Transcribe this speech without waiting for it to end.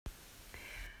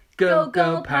Go,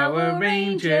 go, Power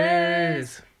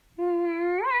Rangers!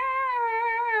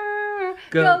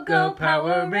 Go, go,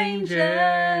 Power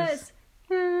Rangers!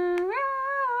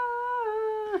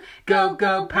 Go,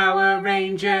 go, Power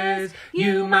Rangers!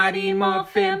 You mighty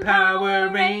morphin Power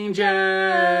Rangers!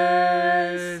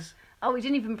 Oh, we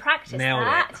didn't even practice Nailed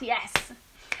that. it. Yes.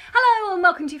 Hello and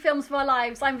welcome to Films of Our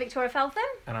Lives. I'm Victoria Feltham.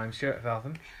 And I'm Stuart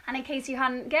Feltham. And in case you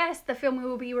hadn't guessed, the film we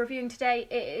will be reviewing today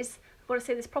is, I've got to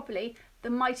say this properly, The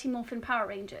Mighty Morphin Power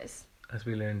Rangers. As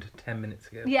we learned 10 minutes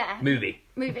ago. Yeah. Movie.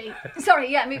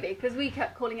 Sorry, yeah, movie, because we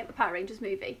kept calling it the Power Rangers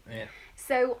movie. Yeah.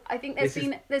 So I think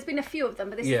there's been a few of them,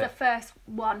 but this is the first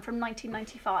one from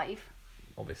 1995.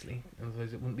 Obviously,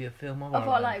 otherwise it wouldn't be a film of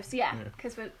our lives. Yeah,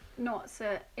 because we're not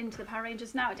so into the Power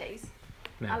Rangers nowadays.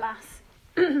 No. Alas.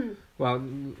 Well,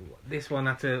 this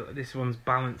one's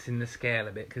balancing the scale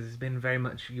a bit because it's been very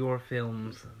much your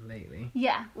films lately.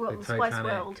 Yeah, well, Like Spice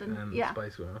Titanic World and yeah.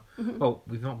 Spice World. Mm-hmm. Well,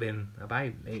 we've not been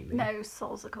about lately. No,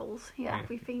 Solsicles. Yeah,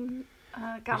 we've been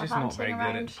We're gallivanting just not very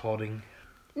around. good at podding.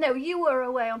 No, you were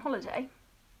away on holiday.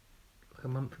 Like a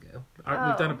month ago.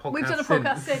 We've done a podcast. We've done a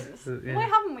podcast since. Yeah. Why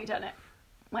haven't we done it?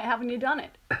 Why haven't you done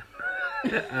it?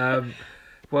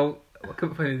 Well, I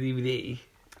couldn't find a DVD.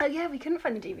 Oh yeah, we couldn't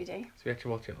find the DVD. So we had to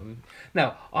watch it on...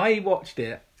 No, I watched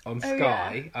it on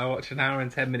Sky. Yeah. I watched an hour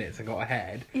and 10 minutes and got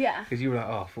ahead. Yeah. Because you were like,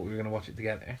 I thought we were going to watch it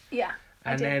together. Yeah.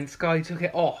 And then Sky took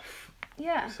it off.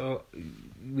 Yeah. So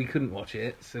we couldn't watch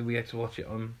it, so we had to watch it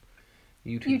on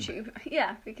YouTube. YouTube,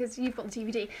 yeah, because you've got the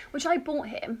DVD, which I bought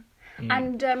him.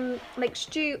 And like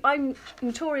Stu, I'm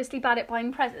notoriously bad at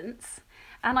buying presents,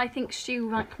 and I think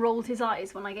Stu like rolled his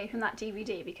eyes when I gave him that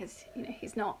DVD because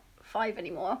he's not 5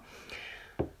 anymore.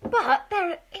 But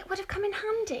it would have come in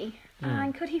handy.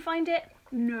 And could he find it?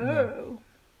 No.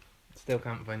 Still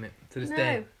can't find it to this No.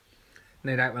 day.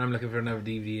 No doubt when I'm looking for another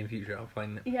DVD in future, I'll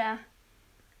find it. Yeah.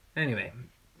 Anyway,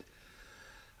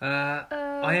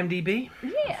 IMDb.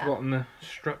 Yeah. I've forgotten the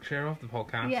structure of the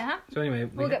podcast. Yeah. So anyway,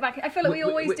 We'll get back. I feel like we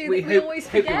always do. We always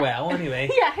hope forget. you're well. Anyway.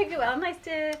 Yeah, hope you're well. Nice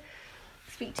to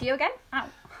speak to you again. Ow!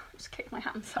 Just kicked my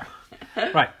hand. Sorry.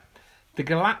 Right. The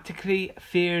galactically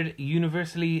feared,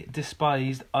 universally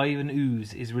despised Ivan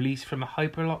Ooze is released from a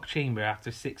hyperlock chamber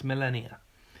after 6 millennia.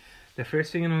 The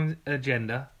first thing on the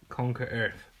agenda: conquer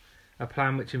Earth. A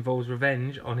plan which involves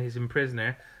revenge on his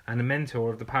imprisoner and the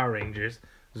mentor of the Power Rangers,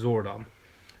 Zordon.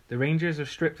 The Rangers are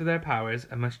stripped of their powers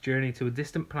and must journey to a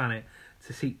distant planet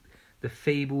to seek the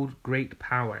fabled Great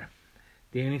Power,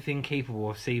 the only thing capable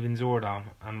of saving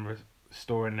Zordon and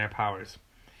restoring their powers.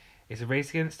 It's a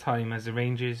race against time as the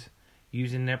Rangers,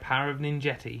 using their power of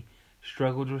ninjetti,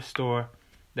 struggle to restore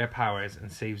their powers and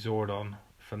save Zordon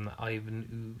from the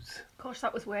Ivan Ooze. Gosh,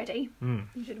 that was wordy. You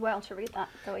did well to read that.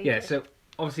 Yeah, so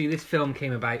obviously this film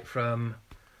came about from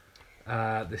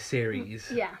the series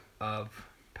of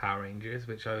Power Rangers,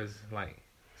 which I was like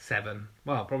 7,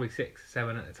 well, probably 6,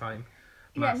 7 at the time.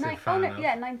 Massive fan of.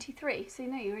 93. So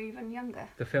you were even younger.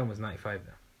 The film was 95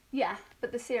 though. Yeah,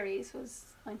 but the series was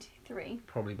 93.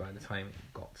 Probably by the time it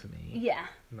got to me. Yeah.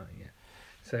 Not yet.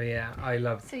 So yeah, I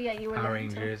loved you were Power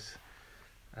Rangers.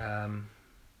 You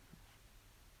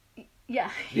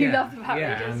loved the Power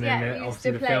Rangers. And then we used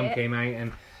obviously to the play film it. came out,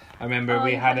 and I remember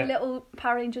we you had a little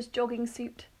Power Rangers jogging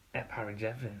suit. Power Ranger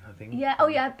Evelyn, I think. Yeah. Oh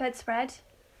yeah, bedspread.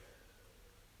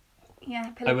 Yeah,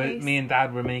 pillowcase. Me and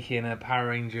Dad were making a Power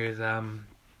Rangers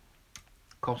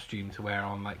costume to wear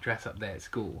on like dress up day at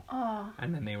school. Oh.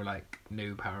 And then they were like,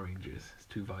 "No Power Rangers, it's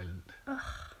too violent."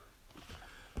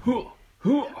 Ugh.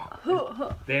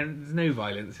 There's no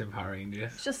violence in Power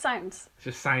Rangers. It's just sounds. It's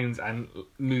just sounds and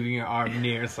moving your arm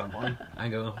near someone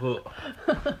and going,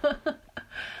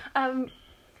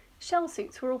 Shell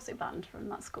suits were also banned from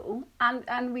that school,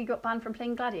 and we got banned from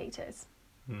playing gladiators.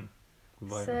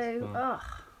 Violence.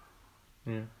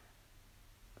 Yeah.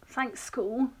 Thanks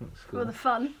school for the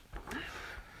fun.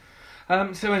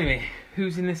 So anyway,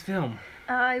 who's in this film?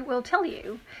 I will tell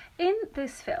you. In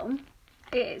this film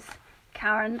is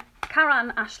Karan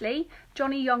Ashley,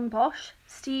 Johnny Youngbosch,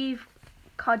 Steve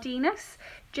Cardenas,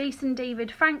 Jason David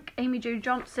Frank, Amy Jo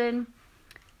Johnson,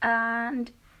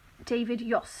 and David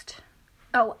Yost.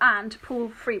 Oh, and Paul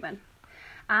Freeman.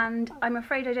 And I'm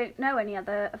afraid I don't know any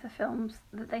other of the films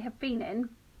that they have been in,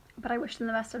 but I wish them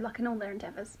the best of luck in all their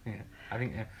endeavours. Yeah, I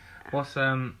think. What's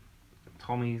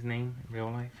Tommy's name in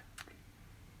real life?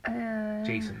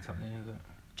 Jason something, is it?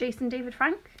 Jason David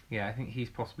Frank? Yeah, I think he's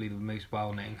possibly the most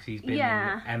well known because he's been in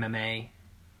MMA.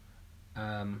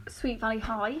 Sweet Valley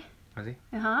High. Has he?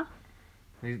 Uh-huh.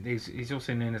 He's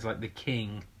also known as like the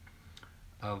king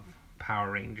of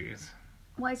Power Rangers.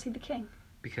 Why is he the king?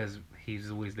 Because he's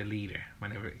always the leader.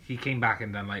 Whenever he came back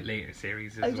and done like later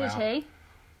series as well. Oh, did he?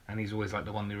 and he's always like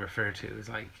the one they refer to as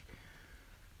like,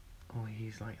 oh,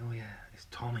 he's like, oh yeah, it's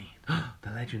Tommy,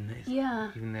 the legend is. Yeah.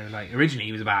 Even though like originally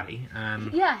he was a baddie.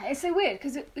 Yeah, it's so weird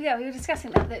because we were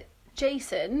discussing that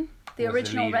Jason, the Was the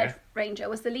original leader. Red Ranger,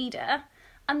 was the leader,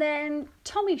 and then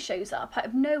Tommy shows up out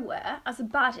of nowhere as a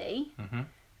baddie, Mhm.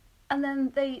 and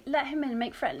then they let him in and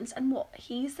make friends. And what?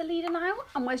 He's the leader now,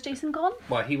 and where's Jason gone?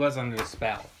 Well, he was under a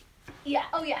spell. Yeah.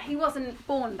 Oh yeah, he wasn't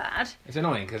born bad. It's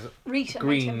annoying because Rita made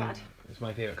green him bad. is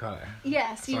my favourite colour.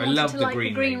 Yes, he So I wanted love to the like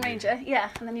Green the Green Ranger. Ranger. Yeah,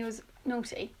 and then he was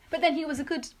naughty. But then he was a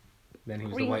good. Then he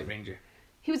was Green- the White Ranger.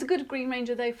 He was a good Green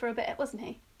Ranger though for a bit, wasn't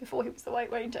he? Before he was the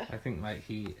White Ranger. I think like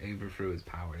he overthrew his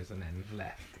powers and then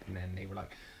left, and then they were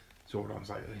like, Zordon's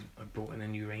like, I brought in a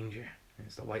new Ranger. And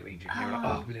it's the White Ranger. And they were like,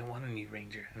 oh, we don't want a new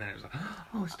Ranger. And then it was like,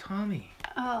 oh, it's Tommy,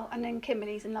 Oh, and then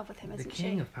Kimberly's in love with him, the isn't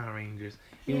king she? of Power Rangers.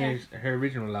 Even Yeah. though her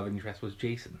original love interest was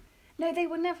Jason. No, they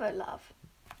were never love.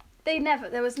 They never.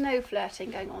 There was no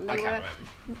flirting going on. They I were can't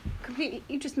completely.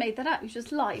 You just made that up. You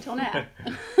just lied on air.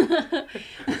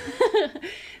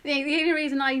 the only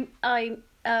reason I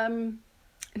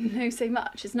know so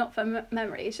much is not from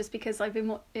memory. It's just because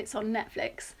it's on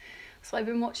Netflix. So I've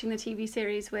been watching the TV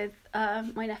series with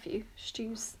my nephew,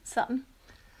 Stu's son.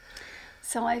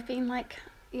 So I've been like,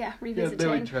 revisiting. they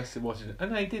were interested in watching it.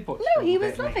 And I did watch it. No, he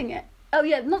was loving it. Oh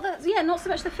yeah, not so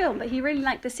much the film, but he really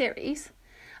liked the series.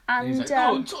 And He's like,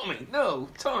 no, Tommy, no,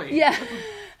 Tommy. yeah,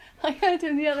 I heard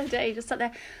him the other day, just sat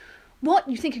there. What?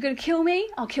 You think you're going to kill me?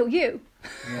 I'll kill you.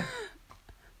 Yeah.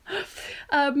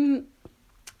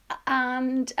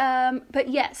 But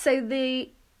yeah,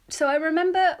 so I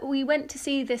remember we went to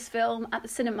see this film at the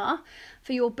cinema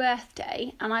for your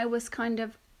birthday, and I was kind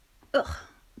of,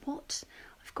 what?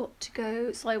 I've got to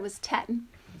go. So I was 10.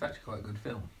 It's actually quite a good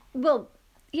film. Well,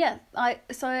 yeah, I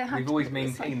had. We've always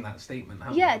maintained that statement,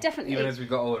 haven't we? Yeah, definitely. Even as we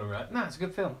got older, we're like, no, it's a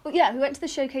good film. Well, yeah, we went to the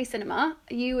Showcase Cinema,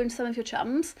 you and some of your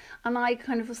chums, and I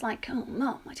kind of was like, oh,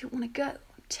 Mum, I don't want to go. I'm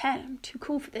 10, I'm too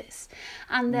cool for this.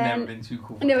 And then... Never been too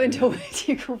cool for Never anything. been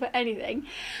too cool for anything.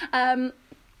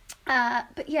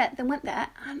 But yeah, then went there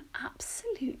and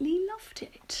absolutely loved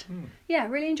it. Yeah,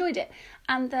 really enjoyed it.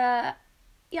 And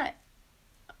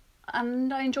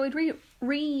and I enjoyed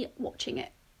re-watching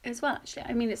it as well, actually.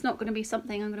 I mean, it's not going to be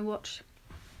something I'm going to watch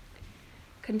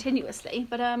continuously,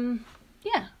 but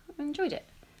yeah, I enjoyed it.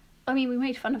 I mean, we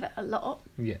made fun of it a lot,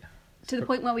 Yeah. to the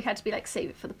point where we had to be like, save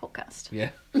it for the podcast. Yeah.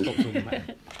 Stop talking about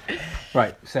it.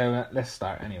 Right, so let's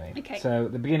start anyway. Okay. So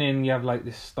at the beginning, you have like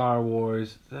this Star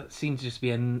Wars. That seems to just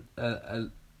be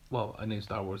well, I know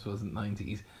Star Wars wasn't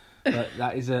 90s, but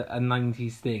that is a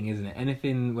 90s thing, isn't it?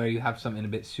 Anything where you have something a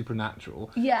bit supernatural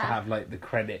Yeah. to have like the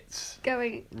credits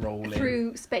Going rolling.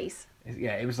 through space.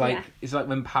 Yeah, it was like, Yeah. it's like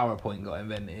when PowerPoint got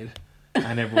invented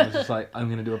and everyone was just like, I'm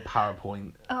going to do a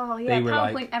PowerPoint. Oh, yeah, They were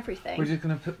PowerPoint like, everything. We're just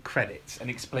going to put credits and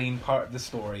explain part of the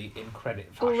story in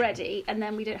credit fashion. Already, and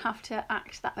then we don't have to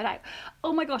act that bit out.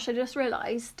 Oh my gosh, I just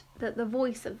realised that the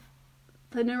voice of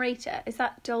the narrator, is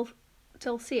that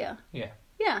Dulcea? Yeah.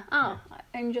 Yeah, I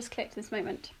only just clicked this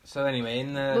moment. So anyway,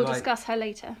 in the We'll discuss her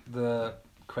later. the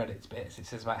credits bits, it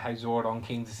says about how Zordon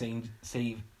came to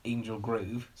save Angel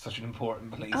Grove, such an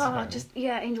important place. apparently.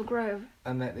 Angel Grove.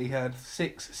 And that they had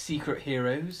 6 secret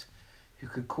heroes who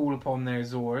could call upon their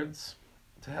Zords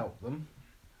to help them.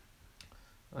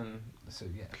 And so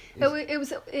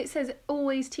It says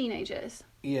always teenagers.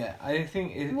 yeah, I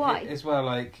think Why? as well,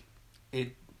 like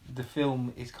the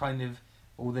film is kind of,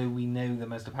 although we know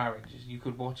them as the Power Rangers, you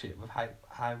could watch it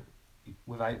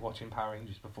without watching Power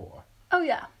Rangers before. Oh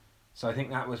yeah. So I think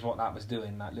that was what that was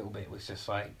doing. That little bit was just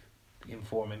like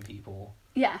informing people.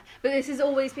 Yeah, but this has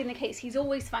always been the case. He's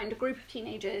always found a group of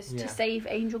teenagers Yeah. to save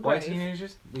Angel Why Grove.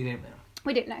 teenagers? We don't know.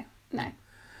 We don't know.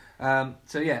 No.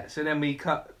 So then we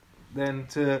cut then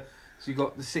to, so you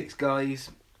got the 6 guys,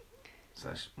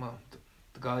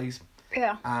 the guys,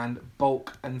 Yeah. and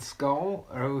Bulk and Skull,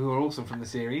 who are also from the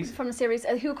series. From the series,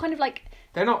 who are kind of like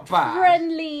They're not bad.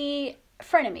 friendly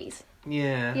frenemies.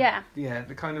 Yeah. Yeah. Yeah,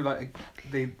 they're kind of like,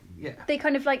 they They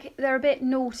kind of like, they're a bit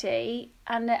naughty,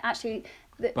 and they're actually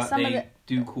but some they of the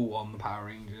do call on the Power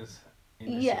Rangers in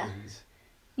the Yeah. series.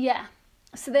 yeah.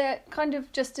 So they're kind of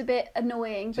just a bit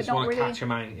annoying, Just but not want to really. catch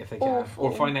them out if they can, awful.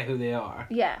 or find out who they are.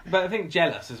 Yeah. But I think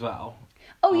jealous as well.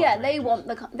 Oh yeah, Power they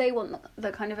Rangers. want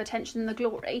the kind of attention and the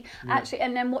glory. Yeah. Actually,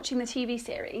 and then watching the TV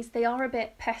series, they are a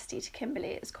bit pesty to Kimberly.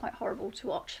 It's quite horrible to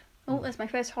watch. Oh, that's my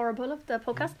first horrible of the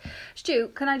podcast. Stu,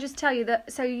 can I just tell you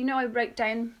that? So I wrote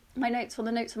down my notes on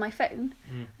the notes on my phone,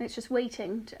 and it's just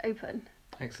waiting to open.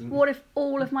 Excellent. What if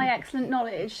all of my excellent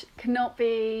knowledge cannot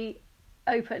be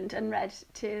opened and read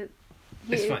to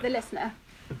It's you, fine. the listener?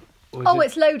 Or Oh, is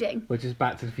it's loading. We're just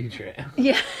Back to the Future.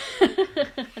 Yeah.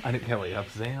 I don't care what you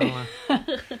have to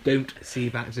say. Don't see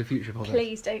Back to the Future podcast.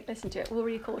 Please don't listen to it. We'll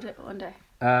record it one day.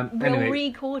 Anyway, We'll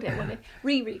record it, won't we?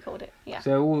 Re-record it, yeah.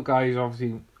 so all the guys are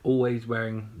obviously always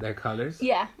wearing their colours.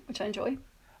 Yeah, which I enjoy.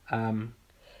 And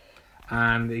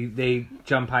they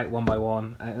jump out one by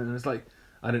one, and it's like,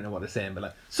 I don't know what they're saying, but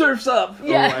like, surf's up!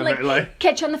 Yeah, or whatever, like.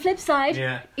 catch you on the flip side.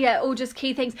 Yeah. Yeah, all just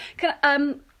key things.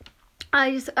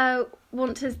 I just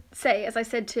want to say, as I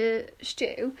said to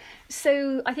Stu,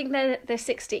 so I think they're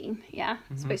 16, yeah,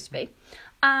 supposed to be.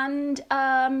 And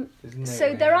no so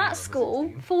way they're anyone at was school,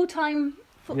 16. full-time,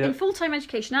 Yeah. in full-time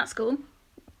education at school.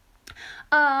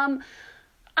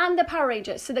 And they're Power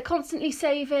Rangers, so they're constantly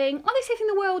saving... Are they saving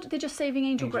the world? They're just saving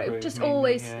Angel Grove. Grove, Just mainly,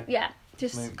 always, yeah.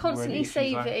 just Maybe where constantly the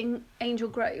issues are. saving Angel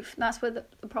Grove. That's where the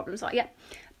problems are, yeah.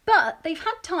 But they've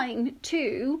had time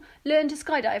to learn to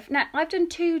skydive. Now, I've done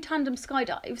 2 tandem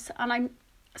skydives, and I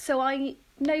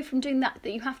know from doing that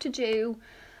you have to do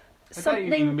I thought you'd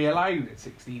something... even be allowed at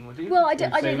 16, would you? Well, I Or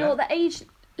don't say know what that? the age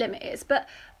limit is, but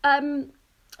I'm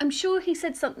sure he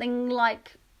said something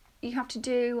like you have to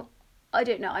do... I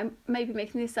don't know, I'm maybe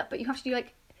making this up, but you have to do you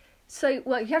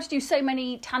have to do so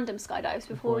many tandem skydives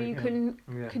before you can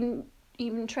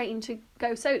even train to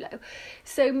go solo.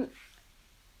 So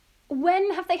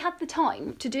when have they had the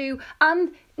time to do,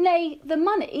 and nay, the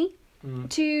money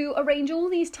to arrange all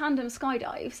these tandem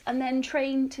skydives and then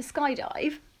train to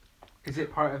skydive? Is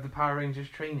it part of the Power Rangers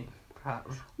training,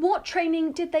 perhaps? What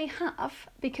training did they have?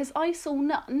 Because I saw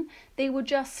none. They were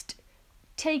just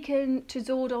taken to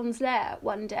Zordon's lair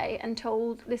one day and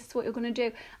told, this is what you're going to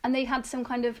do. And they had some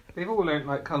kind of... They've all learnt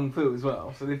like Kung Fu as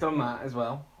well, so they've done that as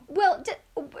well. Well,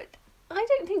 I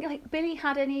don't think Billy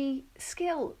had any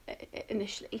skill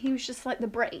initially. He was just like the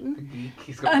brain. The geek,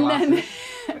 he's got And glasses.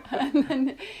 then, and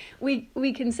then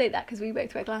we can say that because we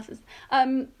both wear glasses.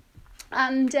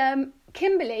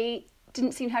 Kimberly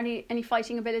didn't seem to have any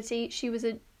fighting ability. She was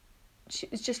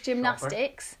just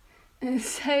gymnastics.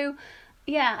 So,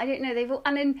 yeah, I don't know.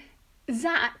 And then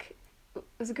Zach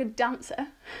was a good dancer,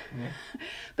 Yeah.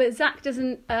 but Zach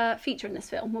doesn't feature in this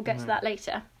film. We'll get to that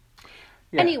later.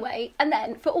 Yeah. Anyway, and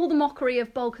then for all the mockery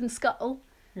of Bulk and Skull,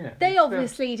 Yeah, they they're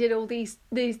obviously did all this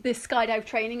skydive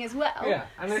training as well. Still, yeah,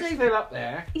 and they're So- still up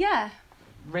there Yeah.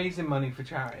 raising money for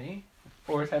charity,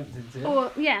 or attempting to.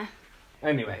 Or yeah.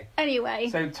 Anyway, Anyway.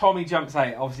 so Tommy jumps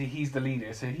out. Obviously, he's the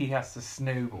leader, so he has to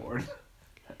snowboard.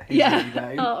 His Yeah.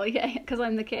 way down. Oh yeah, because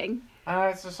I'm the king.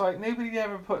 It's just like nobody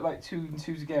ever put like 2 and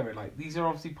 2 together. Like these are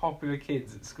obviously popular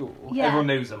kids at school. Yeah. Everyone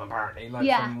knows them apparently. Like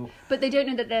Yeah. from, But they don't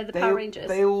know that they're the Power Rangers.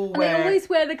 They all and wear. they always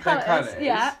wear the their colours.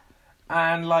 Yeah.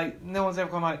 And like no one's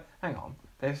ever gone like, hang on,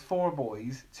 there's 4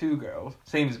 boys, 2 girls,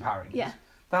 same as the Power Rangers. Yeah.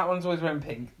 That one's always wearing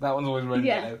pink. That one's always wearing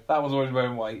Yeah. yellow. That one's always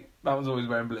wearing white. That one's always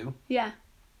wearing blue. Yeah.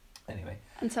 Anyway,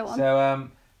 And so on. so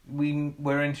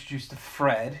we're introduced to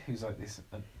Fred, who's like this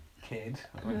kid.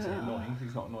 I wouldn't say annoying.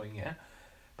 He's not annoying yet.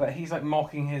 But he's like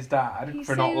mocking his dad He's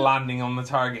for not so- landing on the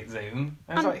target zone.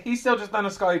 And it's like, he's still just done a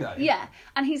skydive. Yeah,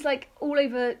 and he's like all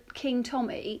over King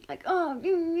Tommy, like, oh,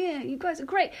 yeah, you guys are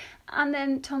great. And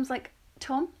then Tom's like,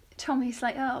 Tommy's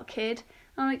like, oh, kid.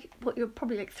 I'm like, what, you're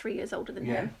probably like 3 years older than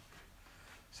Yeah. him.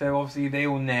 So obviously they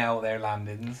all nail their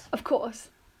landings. Of course.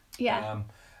 Yeah.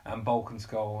 And Bulk and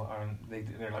Skull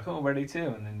they're like, oh, where are they too?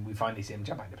 And then we finally see him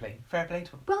jump out of the plane. Fair play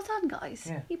to him. Well done, guys.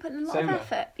 Yeah. You put in a lot Solo. of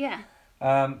effort. Yeah.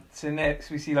 So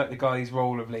next we see like the guys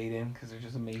rollerblading because they're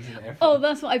just amazing at everything. Oh,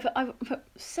 that's what I put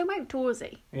so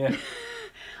outdoorsy. Yeah.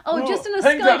 Oh, just in a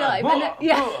hang down. skydive. And then,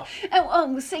 yeah. Oh,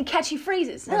 we'll say catchy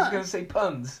phrases. I was going to say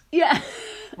puns. Yeah.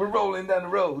 We're rolling down the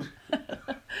road.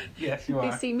 Yes, you They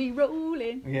are. see me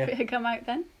rolling. Yeah. Better come out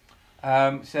then.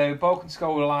 So Bulk and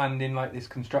Skull land in like this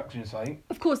construction site.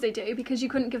 Of course they do, because you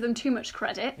couldn't give them too much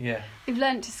credit. Yeah. They've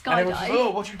learned to And everyone's skydive. just, oh,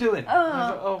 what you doing? And I was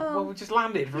like, Oh. well, we just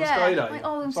landed from Yeah. a skydive. Like,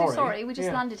 oh, I'm so sorry. We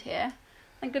just landed here.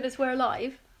 Thank goodness we're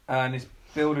alive. And his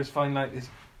builders find like this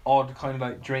odd kind of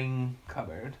like drain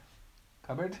cupboard.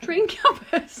 Cupboard? Drain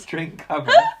cupboards. Drain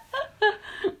cupboard.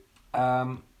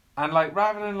 And like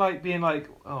rather than like being like,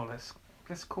 oh, let's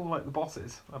call like the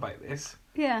bosses about this.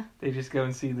 Yeah. They just go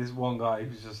and see this one guy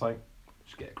who's just like,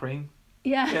 just get a cream.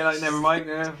 Yeah. Yeah, like never mind.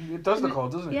 It does look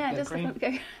odd, doesn't it? Yeah, it Get does a cream. look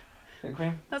okay. Get a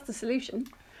cream. That's the solution.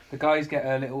 The guys get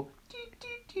a little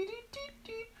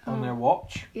on their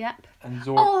watch, Yep. and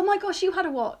Zord. Oh my gosh, you had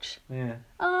a watch. Yeah.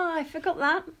 Oh, I forgot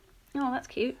that. Oh, that's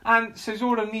cute. And so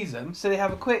Zordon needs them, so they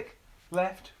have a quick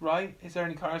left, right. Is there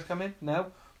any cars coming?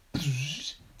 No.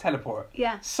 Teleport.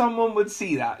 Yeah. Someone would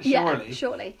see that, surely. Yeah,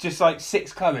 surely. Just like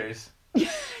 6 colours.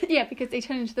 Yeah, because they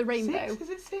turn into the rainbow. 6? Is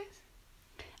it 6?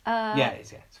 Uh, Yeah, it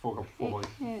is, yeah. It's 4 boys.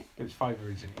 Yeah. It was 5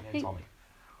 originally, and Pink. Tommy.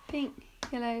 Pink,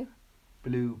 yellow,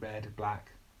 Blue, red,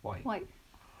 black, white. white.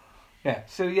 Yeah.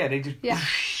 So yeah, they just. Yeah.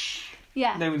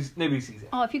 Yeah. Nobody sees it.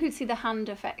 Oh, if you could see the hand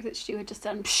effect that Stu had just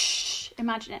done,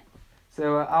 imagine it.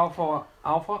 So Alpha.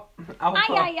 Aye,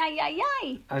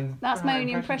 aye. And That's my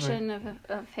only impression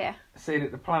of here. say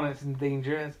that the planet's in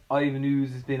danger as Ivan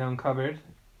Ooze has been uncovered.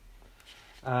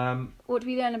 What do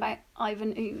we learn about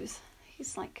Ivan Ooze?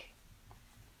 He's like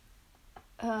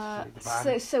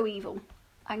so evil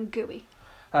and gooey.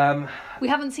 We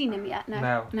haven't seen him yet.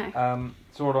 No.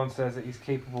 Zordon says that he's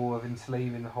capable of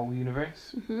enslaving the whole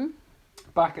universe. Mm-hmm.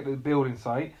 Back at the building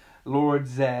site, Lord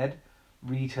Zed,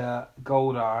 Rita,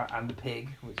 Goldar, and the pig,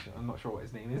 which I'm not sure what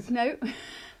his name is, No.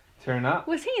 turn up.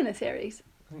 Was he in the series?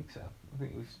 I think so. I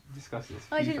think we've discussed this.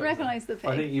 I didn't recognise the pig.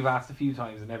 I think you've asked a few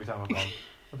times, and every time I've gone,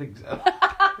 I think so.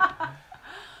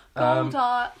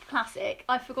 Goldar, classic.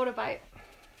 I forgot about,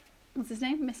 what's his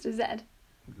name? Mr. Zed.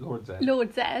 Lord Zed.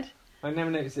 Lord Zed. I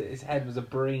never noticed that his head was a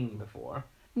brain before.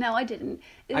 No, I didn't.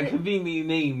 And conveniently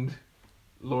named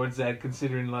Lord Zed,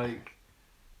 considering like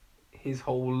his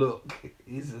whole look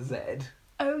is a Zed.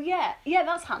 Oh yeah,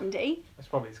 that's handy. That's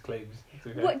probably his claims.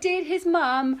 Okay. What did his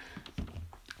mum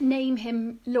name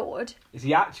him Lord? Is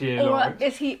he actually a Lord?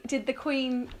 Or did the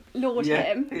Queen Lord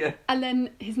him? Yeah. And then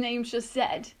his name's just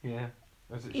Zed. Yeah.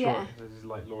 Is it Yeah. short? This is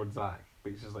like Lord Zach,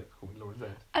 but he's just like call me Lord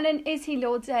Zed. And then is he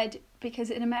Lord Zed because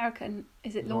in American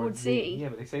is it Lord Z? Yeah,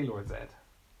 but they say Lord Zed.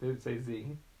 They don't say Z.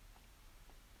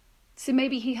 So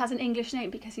maybe he has an English name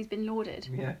because he's been lauded.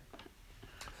 Yeah.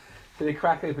 So they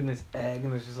crack open this egg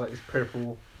and there's just like this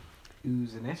purple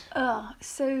ooze in it. Ugh,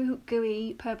 so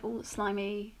gooey, purple,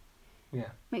 slimy. Yeah.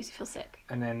 Makes you feel sick.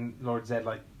 And then Lord Zed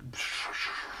like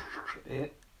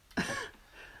it.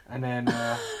 And then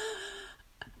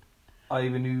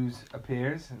Ivan Ooze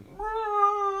appears and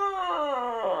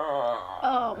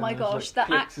oh my gosh, like,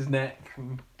 clicks his neck.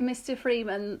 Mr.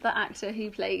 Freeman, the actor who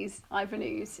plays Ivan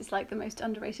Ooze, is like the most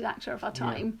underrated actor of our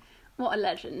time. Yeah. What a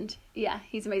legend. Yeah,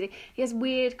 he's amazing. He has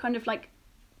weird kind of like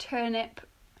turnip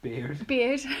beard.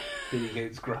 Billy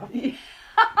Goat scrub. Yeah.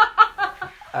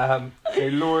 So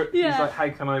Lord, he's like, how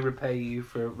can I repay you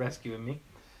for rescuing me?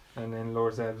 And then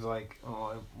Lord Zed's like,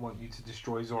 oh, I want you to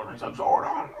destroy Zordon. He's like,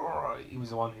 Zordon! He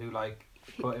was the one who like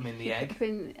put him in the egg.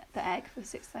 In the egg for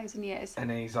 6,000 years. And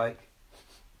then he's like,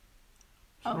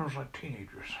 smells like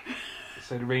teenagers.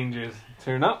 So the Rangers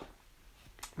turn up.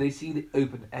 They see the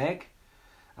open egg.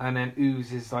 And then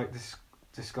Ooze is like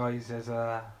disguised as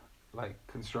a like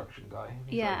construction guy.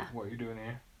 He's like, what are you doing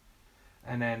here?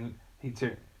 And then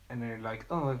and they're like,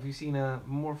 oh, have you seen a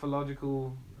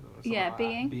morphological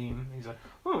being? He's like,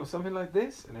 oh, something like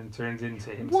this, and then turns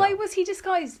into himself. Why was he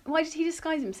disguised? Why did he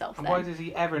disguise himself then? And why does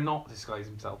he ever not disguise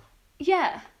himself?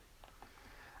 Yeah.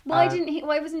 Why didn't he?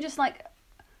 Why wasn't just like?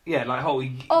 Yeah, like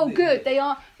good. They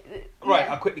are. Right,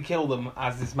 I'll quickly kill them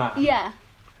as this man. Yeah.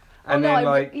 And then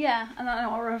and then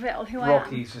I'll reveal who I am.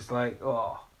 Rocky's just like,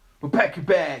 oh, well, pack your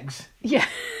bags. Yeah.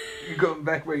 You're going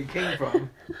back where you came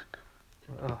from.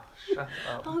 Oh, shut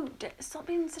up. Oh, stop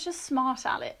being such a smart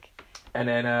Alec. And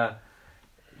then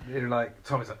they're like,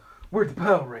 Tommy's like, we're the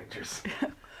Power Rangers.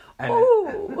 And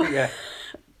ooh. Yeah.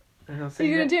 And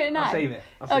You're going to do it now? I'll save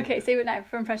it. Save it now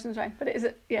for impressions round. But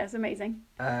it's amazing.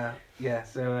 Yeah,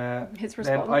 so his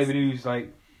response. Then Ivan Ooze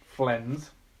like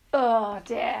flens. Oh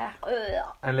dear. Ugh.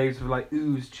 And loads of like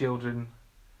Ooze children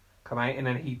come out, and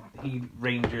then he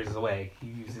rangers away. He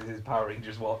uses his Power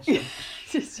Rangers watch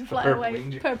just to fly away.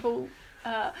 Ranger. Purple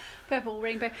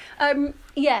rainbow.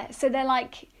 So they're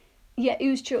like,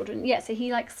 Ooze children. Yeah, so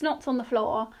he like snots on the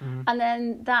floor, and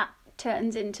then that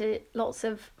turns into lots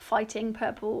of fighting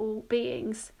purple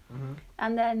beings,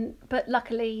 and then but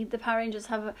luckily the Power Rangers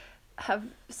have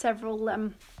several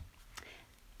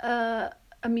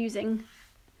amusing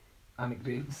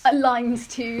anecdotes, lines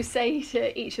to say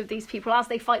to each of these people as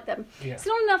they fight them. Yeah. It's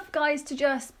not enough, guys, to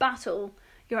just battle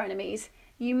your enemies.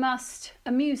 You must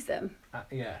amuse them.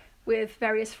 With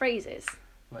various phrases.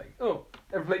 Like, oh,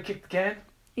 everybody kick the can?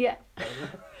 Yeah.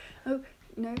 Oh,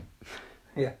 no.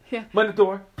 Yeah. Yeah. Mind the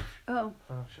door. Oh.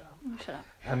 Oh, shut up. Oh, shut up.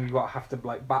 And you have to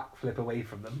like backflip away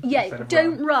from them. Yeah,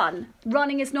 don't run.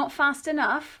 Running is not fast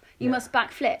enough. You must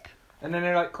backflip. And then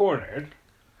they're like cornered.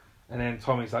 And then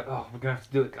Tommy's like, oh, we're going to have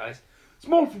to do it, guys. It's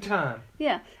morphing time.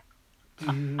 Yeah.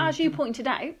 As you pointed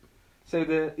out. So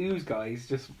the Ooze guys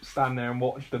just stand there and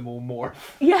watch them all morph.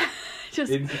 Yeah.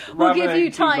 We'll give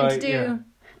you time to do...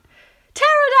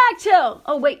 Pterodactyl!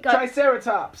 Oh, wait, guys.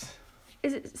 Triceratops.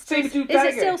 Is it still Saber-tooth tiger.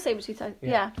 Is it still saber-tooth tiger?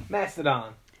 Yeah.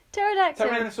 Mastodon. Pterodactyl.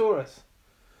 Tyrannosaurus.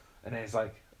 And then it's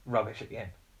like rubbish at the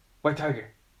end. White tiger.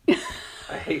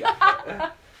 I hate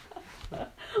that.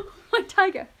 White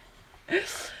tiger.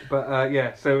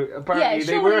 But so apparently they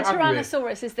surely were happy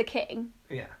Tyrannosaurus is the king.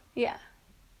 Yeah. Yeah.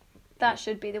 That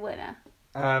should be the winner.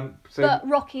 So But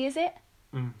Rocky, is it?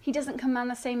 Mm. He doesn't command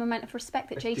the same amount of respect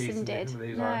that As Jason Jason did did. with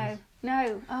those No, arms.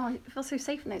 no. Oh, I feel so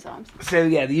safe in those arms. So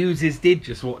yeah, the oozes did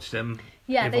just watch them.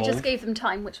 Yeah, they just evolve. gave them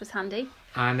time, which was handy.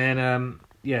 And then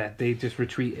they just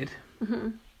retreated.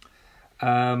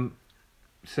 Mm-hmm.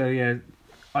 So yeah,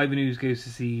 Ivan Ooze goes to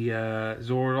see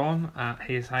Zordon at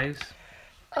his house.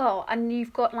 Oh, and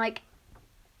you've got like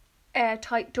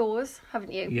airtight doors,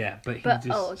 haven't you? Yeah, but he But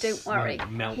just don't worry,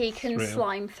 melts he can through.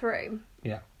 slime through.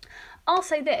 Yeah. I'll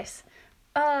say this,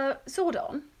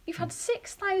 Zordon, you've had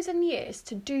 6,000 years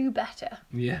to do better.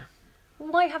 Yeah.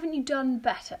 Why haven't you done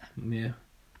better? Yeah.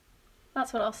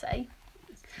 That's what I'll say.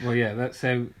 Well, yeah. That's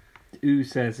so.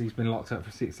 Ooze says he's been locked up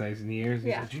for 6,000 years. He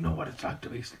Yeah. says, "Do you know what it's like to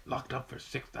be locked up for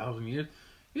 6,000 years?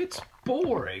 It's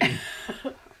boring."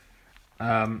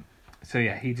 So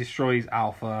yeah, he destroys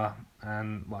Alpha,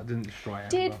 and well, didn't destroy him.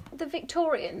 Did but- the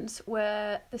Victorians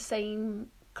wear the same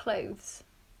clothes?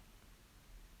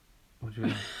 What do you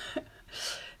mean?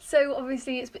 So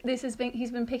obviously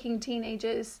he's been picking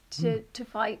teenagers to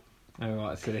fight. Oh,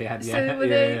 right, so they had So yeah, with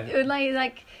yeah, a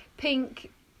like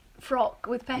pink frock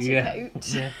with petticoat.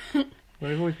 yeah. Well,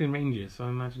 they've always been rangers, so I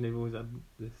imagine they've always had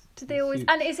this. Do they always? suit.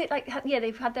 And is it like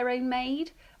they've had their own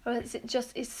made, or is it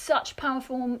just it's such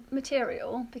powerful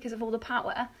material because of all the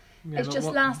power? Yeah, It's but just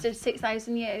what- lasted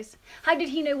 6,000 years. How did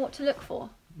he know what to look for?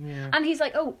 Yeah. And he's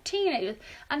like, oh, teenagers,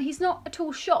 and he's not at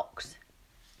all shocked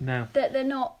No. that they're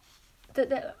not. That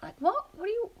they're like, what? What are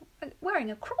you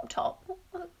wearing? A crop top?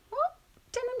 What?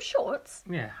 Denim shorts?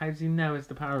 Yeah. How does he know it's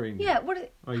the Power Rangers? Yeah. What? Or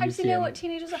How you does he see know him- what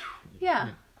teenagers are? Yeah.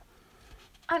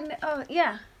 And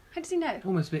yeah. How does he know?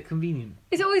 Almost a bit convenient.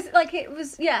 It's always like it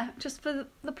was. Yeah, just for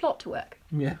the plot to work.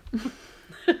 Yeah.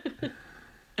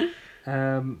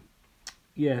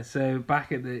 Yeah. So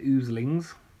back at the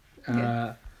Oozlings,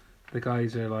 Yeah. the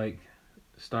guys are like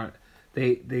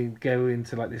They go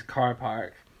into like this car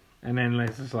park, and then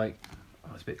Liz is like,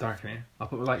 "Oh, it's a bit dark in here. I'll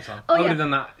put the lights on." Oh, I would yeah. have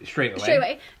done that straight away. Straight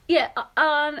away. Yeah.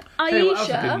 Tell you what else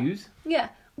I could Aisha. use. Yeah.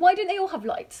 Why don't they all have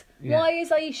lights? Yeah. Why is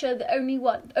Aisha the only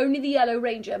one? Only the Yellow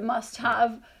Ranger must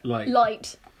have Like,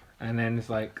 light. and then it's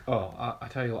like, "Oh, I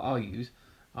tell you what, I'll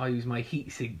use my heat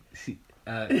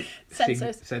Sensors.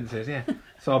 sensors, yeah.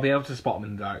 So I'll be able to spot them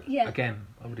in the dark. Yeah. Again,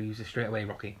 I would have used it straight away,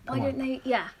 Rocky. Why Come on. don't they?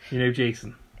 Yeah. You know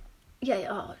Jason. Yeah.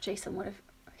 Oh, Jason would have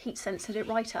heat censored it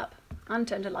right up and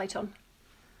turned a light on.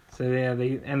 So yeah,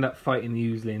 they end up fighting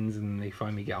the Oozlings, and they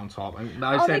finally get on top. And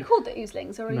Are they called the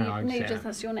Oozlings, or are No, you? I'm No, saying- just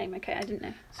that's your name. Okay, I didn't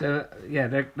know. So yeah,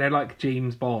 they're like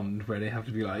James Bond, where they have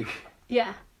to be like,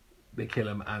 Yeah. they kill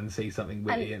him and say something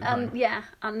witty And and yeah,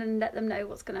 and then let them know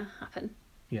what's going to happen.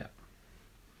 Yeah.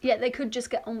 Yeah, they could just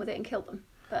get on with it and kill them.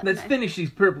 But Let's no. finish these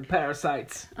purple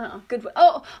parasites. Oh, good.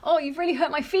 Oh, you've really hurt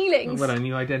my feelings. Well, and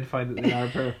you identified that they are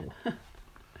purple.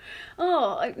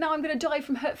 Now I'm going to die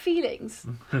from hurt feelings.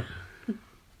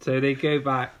 So they go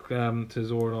back to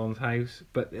Zordon's house,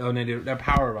 but oh no, their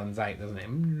power runs out, doesn't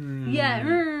it?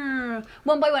 Yeah,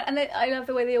 one by one, and I love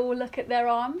the way they all look at their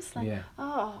arms. Like, Yeah.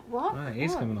 oh, what? Right, it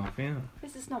is What? coming off, yeah.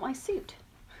 This is not my suit.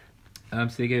 So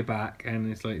they go back,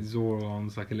 and it's like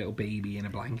Zordon's like a little baby in a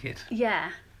blanket, Yeah,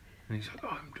 and he's like, "Oh,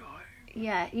 I'm dying."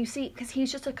 yeah. You see, because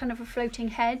he's just a kind of a floating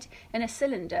head in a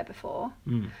cylinder before,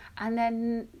 and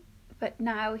then, but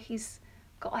now he's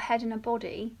got a head and a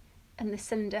body, and the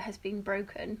cylinder has been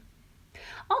broken.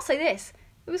 I'll say this.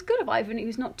 It was good of Ivan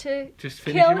Ooze not to Just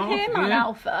finish kill him off, and yeah.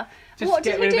 Alpha. Just What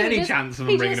get did rid he of do? any chance of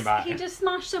him bringing it back. He just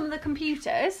smashed some of the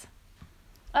computers,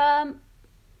 and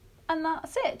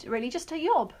that's it. Really, just a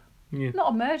yob. Yeah.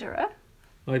 Not a murderer.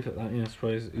 I put that. Yeah, I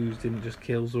suppose Ooze didn't just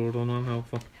kill Zordon on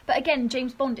Alpha. But again,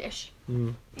 James Bondish.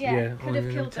 Yeah, could I'm have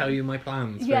gonna killed tell him. you my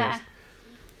plans Yeah.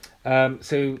 first.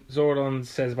 So Zordon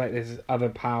says about this other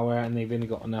power, and they've only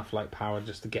got enough like power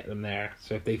just to get them there.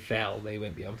 So if they fell, they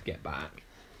won't be able to get back.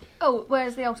 Oh,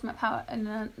 where's the ultimate power?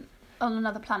 On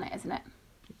another planet, isn't it?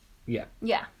 Yeah.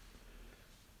 Yeah.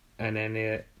 And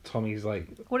then Tommy's like,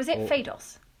 What is it? Oh.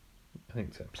 Phaedos. I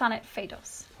think so. Planet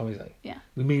Phaedos. Tommy's like, Yeah.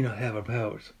 we may not have our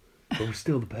powers, but we're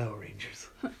still the Power Rangers.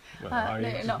 Well, are you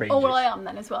No, just not. Rangers? Oh, well, I am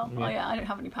then as well. Yeah. Oh, yeah, I don't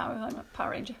have any power. I'm a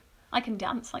Power Ranger. I can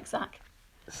dance like Zack.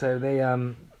 So they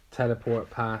teleport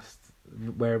past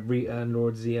where Rita and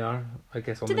Lord Z are, I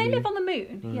guess, on Do the they moon. live on the moon?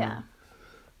 Mm-hmm. Yeah.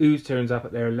 Ooze turns up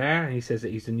at their lair, and he says that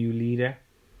he's the new leader.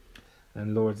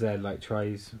 And Lord Zed like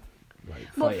tries like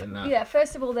Well, fighting that. yeah,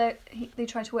 first of all, they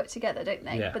try to work together, don't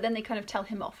they? Yeah. But then they kind of tell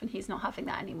him off, and he's not having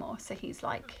that anymore. So he's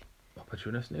like, I'll put you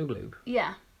in a snow globe.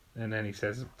 yeah. And then he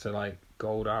says to like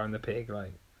Goldar and the pig,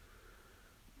 like,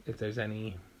 if there's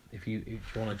any, if you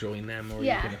want to join them, or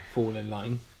Yeah. you're gonna fall in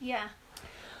line. Yeah.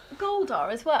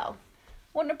 Goldar as well.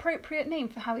 What an appropriate name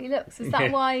for how he looks. Is that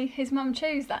Yeah. why his mum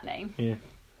chose that name? Yeah.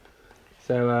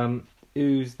 So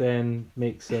Ooze then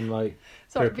makes them like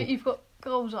Sorry, purple. but you've got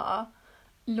Goldar,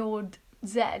 Lord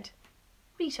Zed,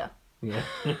 Rita. Yeah.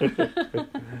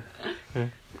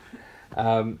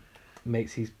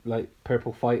 Makes these like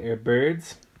purple fighter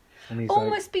birds, and he's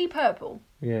Almost be purple.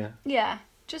 yeah, Yeah,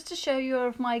 just to show you're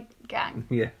of my gang.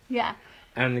 yeah, Yeah.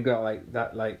 and they got like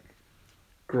that like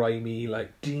grimy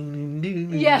like ding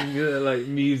ding Yeah. like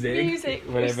music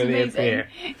whenever they appear.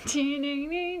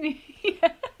 Yeah.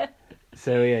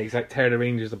 So yeah, he's like tear the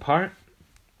Rangers apart.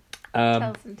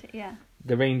 Tells them to, yeah.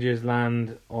 The Rangers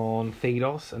land on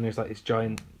Phaedos, and there's like this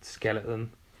giant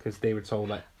skeleton because they were told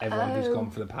like everyone who's Oh. gone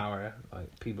for the power,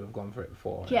 like people have gone for it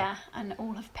before. Yeah, and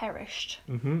all have perished.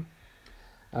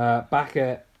 Back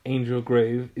at Angel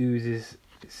Grove, Ooze is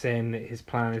saying that his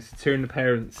plan is to turn the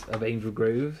parents of Angel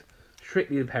Grove,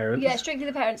 strictly the parents. Yeah, strictly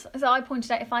the parents. So I pointed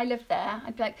out if I lived there,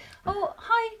 I'd be like, oh,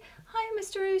 hi,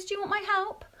 Mr. Ooze, do you want my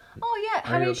help? Oh, yeah,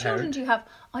 how Are you many a children parent? do you have?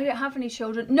 I don't have any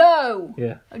children. No!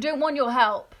 Yeah. I don't want your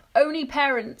help. Only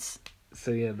parents.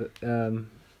 So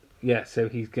yeah, so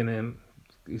he's gonna.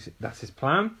 That's his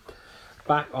plan.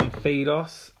 Back on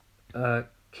Phaedos,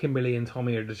 Kimberly and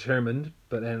Tommy are determined,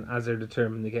 but then as they're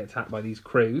determined, they get attacked by these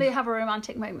crows, They have a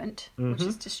romantic moment, which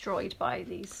is destroyed by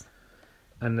these.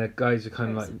 and the guys are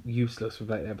kind of like useless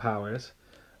without their powers.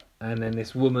 And then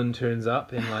this woman turns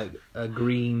up in like a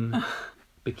green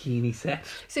bikini set.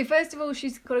 So first of all,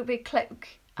 she's got a big cloak,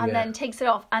 and Yeah. then takes it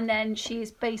off, and then she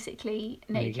is basically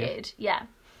naked. Yeah.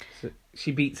 So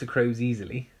she beats the crows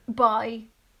easily. By,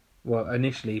 Well,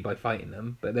 initially by fighting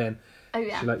them, but then oh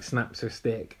yeah. she like snaps her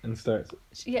stick and starts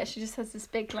Yeah, she just has this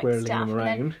big like twirling staff, them around.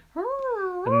 and then...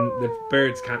 And the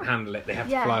birds can't handle it. They have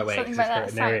to Yeah, fly away something because like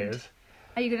it's that hurting their sound. ears.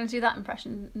 Are you going to do that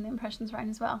impression in the impressions round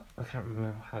as well? I can't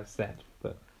remember how it's said,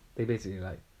 but they basically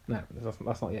like, no,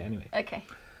 that's not yet anyway. Okay.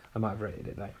 I might have rated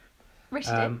it like.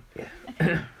 Richard.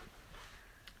 Yeah.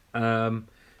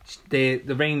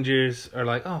 The Rangers are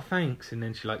like, oh thanks, and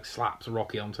then she like slaps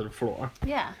Rocky onto the floor,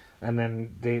 Yeah. and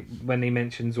then when they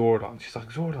mention Zordon, she's like,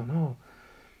 Zordon, oh,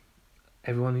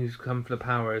 everyone who's come for the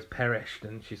power has perished,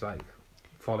 and she's like,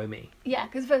 follow me. Yeah,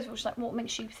 because first of all, she's like, what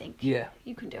makes you think Yeah.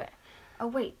 you can do it? Oh,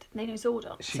 wait, they know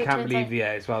Zordon. She So it can't turns believe, out- yeah,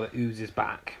 as well that Ooze is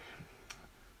back,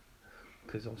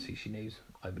 because obviously she knows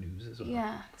Ivan Ooze as well.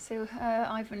 Yeah, so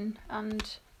Ivan and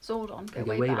Zordon go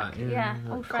They way back. Yeah,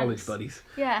 like old college friends. buddies.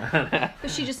 Yeah, but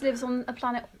she just lives on a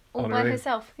planet all On by her own.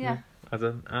 herself. Yeah. As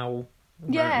an owl.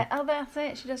 Yeah, oh, that's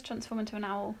it. She does transform into an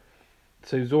owl.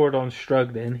 So Zordon's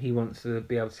struggling. He wants to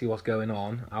be able to see what's going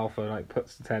on. Alpha like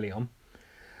puts the telly on,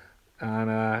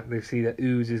 and they see that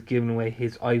Ooze is giving away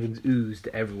his Ivan's ooze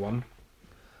to everyone.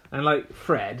 And like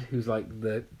Fred, who's like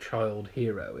the child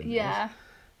hero in Yeah. this,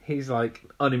 he's like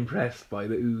unimpressed by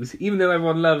the ooze, even though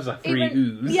everyone loves a free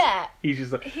ooze. Yeah. He's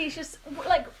just like, He's just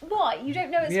like, why? You don't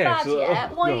know it's Yeah, bad so,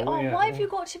 yet. Why? no, yeah, why have yeah. you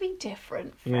got to be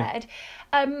different, Yeah. Fred?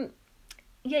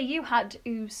 Yeah, you had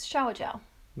ooze shower gel.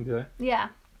 okay. Yeah.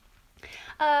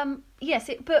 Yes,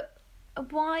 but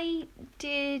why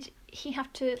did he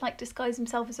have to like disguise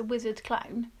himself as a wizard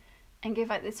clown and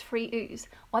give out this free ooze?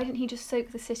 Why didn't he just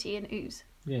soak the city in ooze?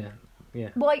 Yeah, yeah.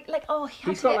 Why, like, oh, he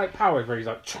had He's to got get, like powers where he's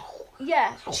like,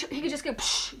 yeah, he could just go,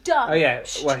 psh, done. oh yeah.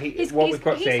 Psh. Well, what we've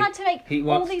got to he's say, had to make he all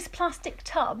wants, these plastic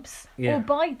tubs Yeah. or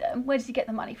buy them. Where does he get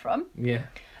the money from? yeah,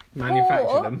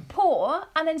 manufacture them. Pour,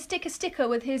 and then stick a sticker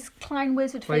with his clown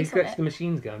wizard Well, he face on gets it. the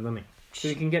machines going, doesn't he? So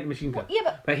he can get the machines going. Yeah,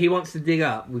 but But he wants to dig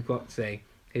up, we've got to say,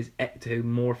 his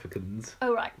ectomorphicons,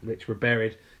 oh right, which were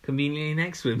buried conveniently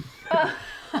next to him.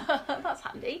 that's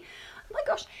handy. Oh my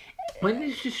gosh, Why did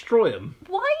he just destroy them?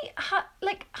 why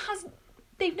has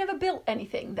they've never built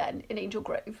anything then in Angel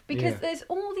Grove because Yeah. there's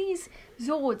all these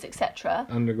Zords etc.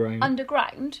 Underground.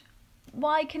 underground.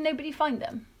 Why can nobody find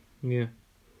them? Yeah.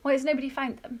 Why has nobody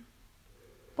found them?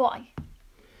 Why?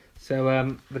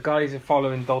 So the guys are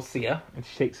following Dulcia, and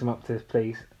she takes them up to this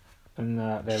place, and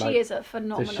they're She like, is a show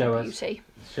phenomenal us- beauty.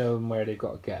 show them where they've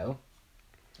got to go.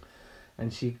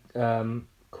 And she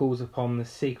calls upon the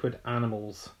sacred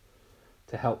animals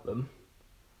to help them.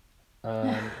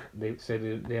 They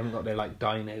haven't got their like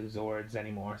dino Zords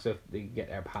anymore, so if they get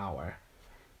their power,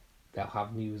 they'll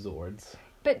have new Zords.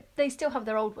 But they still have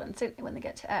their old ones, don't they, when they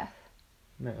get to Earth?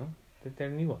 No, they're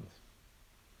new ones.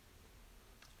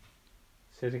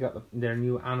 So they got their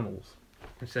new animals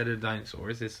instead of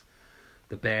dinosaurs. It's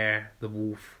the bear, the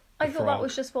wolf. I the thought that frog.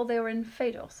 was just while they were in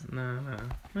Phaedos. No,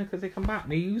 because they come back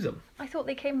and they use them. I thought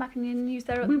they came back and used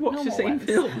their We watched normal the same ones.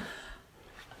 film.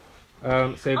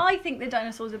 So I think the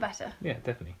dinosaurs are better. yeah,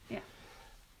 definitely. Yeah.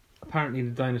 Apparently,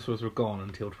 the dinosaurs were gone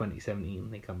until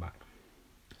 2017. They come back.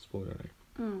 Spoiler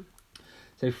alert.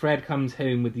 So Fred comes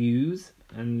home with the ooze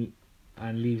and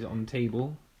leaves it on the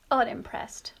table.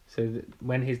 Unimpressed. So that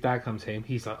when his dad comes home,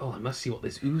 he's like, "Oh, I must see what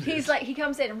this ooze is." He's like, he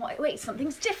comes in and wait,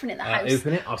 something's different in the house.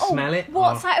 Open it. I'll smell it.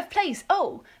 What's out of place?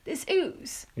 Oh, this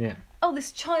ooze. Yeah. Oh,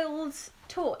 this child's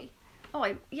toy. Oh,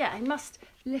 I must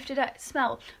lift it out.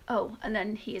 Smell. Oh, and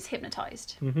then he is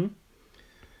hypnotised. Mm-hmm.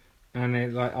 And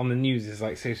it, like on the news is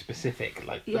like so specific.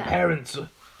 Like the Yeah. parents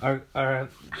are.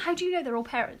 How do you know they're all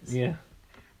parents? Yeah.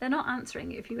 They're not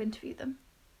answering you if you interview them.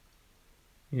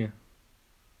 Yeah.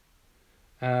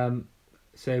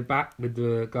 So back with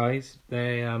the guys,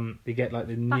 they get like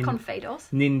the Back on Phaedos.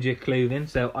 ninja clothing.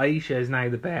 So Aisha is now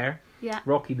the bear, Yeah.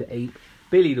 Rocky the ape,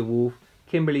 Billy the wolf,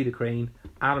 Kimberly the crane,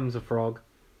 Adam's the frog,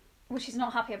 Which he's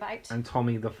not happy about. and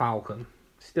Tommy the falcon.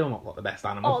 Still not got the best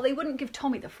animal. Oh, they wouldn't give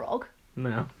Tommy the frog.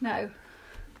 No. No.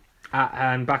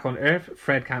 And back on Earth,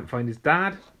 Fred can't find his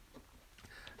dad.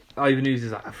 Ivan Ooze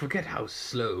is like, I forget how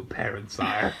slow parents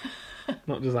are.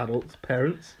 Not just adults,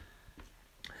 parents.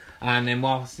 And then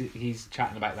whilst he's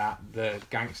chatting about that, the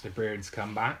gangster birds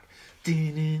come back.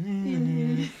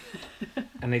 And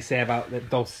they say about that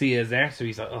Dulcia's there, so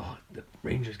he's like, oh, the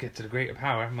Rangers get to the greater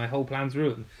power, my whole plan's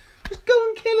ruined. Just go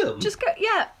and kill him. Just go,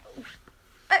 yeah.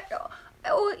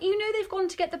 Or, you know they've gone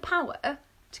to get the power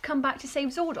to come back to save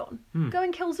Zordon. Go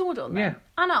and kill Zordon then. Yeah.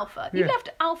 And Alpha. You Yeah. left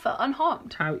Alpha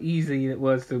unharmed. How easy it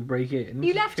was to break in.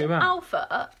 You Just left go back.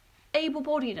 Alpha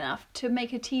able-bodied enough to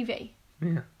make a TV.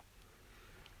 Yeah.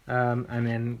 And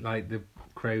then, like, the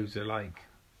crows are like,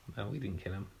 oh, we didn't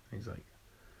kill him. He's like,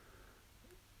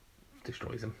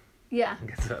 destroys him. Yeah. And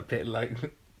gets a bit like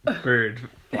bird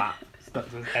flap stuck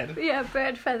to his head. Yeah,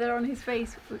 bird feather on his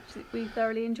face, which we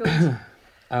thoroughly enjoyed.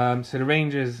 So the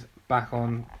Rangers back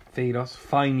on Phaedos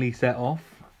finally set off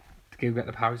to go get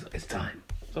the power. He's like, it's time.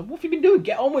 So what have you been doing?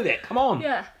 Get on with it. Come on.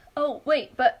 Yeah. Oh,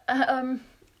 wait, but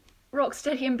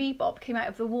Rocksteady and Bebop came out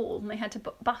of the wall and they had to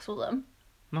battle them.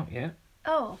 Not yet.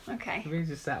 Oh, okay. The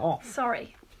Rangers set off.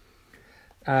 Sorry.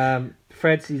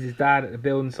 Fred sees his dad at the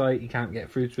building site. He can't get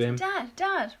through to him.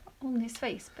 Dad, on his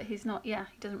face, but he's not. Yeah,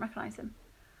 he doesn't recognise him.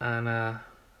 And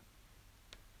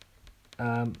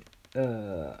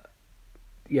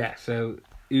yeah, so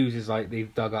Ooze is like,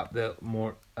 they've dug up the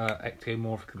more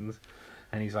ectomorphicons,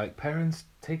 and he's like, parents,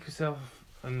 take yourself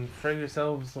and throw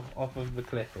yourselves off of the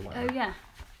cliff or whatever. Oh yeah.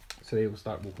 So they all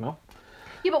start walking off.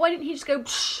 Yeah, but why didn't he just go?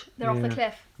 Psh, they're off the Yeah.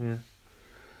 cliff.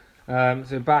 Yeah.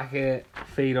 So back at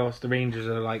Phaedos, the Rangers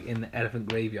are like in the elephant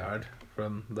graveyard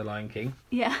from The Lion King,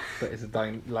 Yeah. but it's a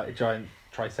giant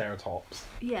Triceratops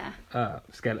Yeah.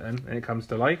 skeleton, and it comes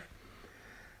to life.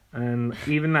 And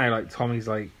even now, like, Tommy's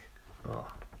like, oh,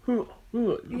 you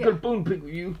Yeah. got a bone pick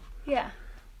with you. Yeah.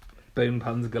 Bone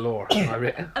puns galore. I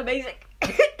writ. Amazing.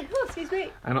 Oh, excuse me.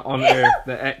 And on Earth,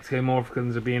 the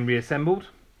ectomorphicons are being reassembled.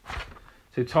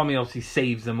 So Tommy obviously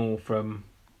saves them all from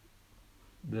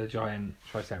the giant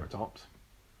Triceratops.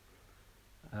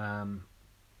 And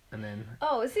then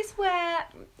Oh, is this where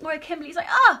Kimberly's like,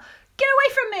 get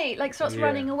away from me! Like starts Yeah.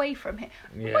 running away from him.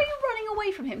 Yeah. Why are you running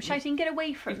away from him, shouting, get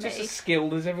away from he's me? just as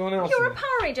skilled as everyone else. You're a isn't he?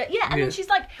 Power Ranger. Yeah, and Yeah. then she's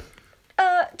like,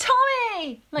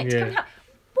 Tommy! Like, to Yeah. come and help.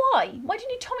 Why? Why do you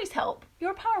need Tommy's help?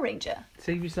 You're a Power Ranger.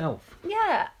 Save yourself.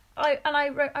 Yeah. I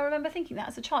remember thinking that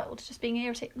as a child, just being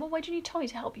irritated. Well, why do you need Tommy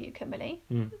to help you, Kimberly?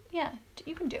 Yeah,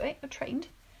 you can do it. You're trained.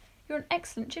 You're an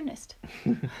excellent gymnast.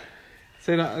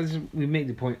 So we made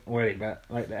the point already, but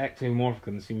like the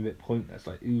ectomorphicons seem a bit pointless.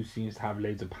 Like Ooze seems to have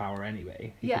loads of power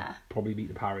anyway. He Yeah. could probably beat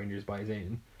the Power Rangers by his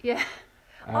own. Yeah.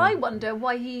 I wonder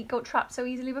why he got trapped so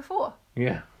easily before.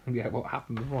 Yeah, what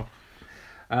happened before?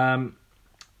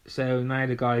 So now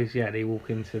the guys, they're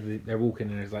walking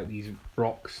and there's like these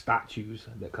rock statues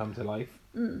that come to life.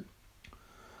 And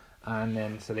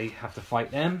then so they have to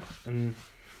fight them, and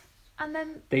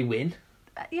then, they win.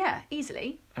 yeah,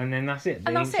 easily. And then that's it.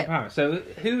 And that's it. Power. So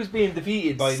who's being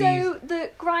defeated by these? So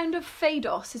the ground of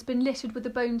Phaedos has been littered with the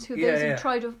bones of those who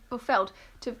tried or failed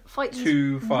to fight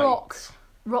Two these fights.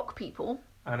 rock people.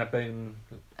 And a bone.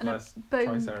 And a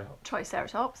bone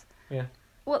Triceratops. Yeah.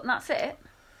 Well, and that's it.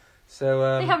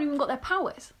 So They haven't even got their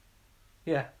powers.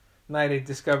 yeah. Now they've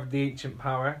discovered the ancient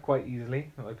power quite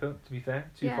easily. I put, to be fair,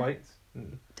 2 Yeah. fights,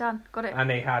 Done. Got it. and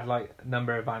they had like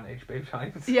number advantage both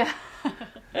times. Yeah.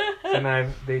 So now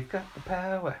they've got the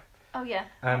power, Oh yeah.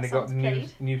 and That they got sounds new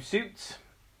played. new suits.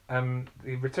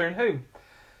 They return home.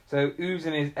 So Ooze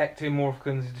and his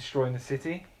ectomorphicons are destroying the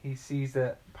city. He sees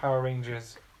that Power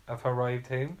Rangers have arrived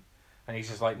home, and he's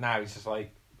just like,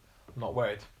 I'm not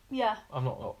worried. Yeah. I'm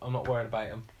not worried about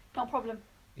him, No problem.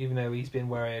 even though he's been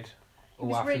worried all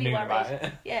was afternoon really about worried.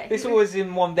 it. Yeah. This he all was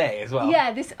in one day as well. Yeah.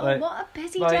 Like- what a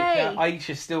busy Like day.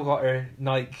 Aisha's still got her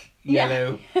Nike Yeah.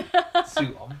 yellow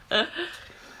suit on.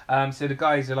 So the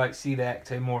guys are like, see the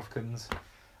Ectomorphicons,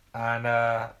 and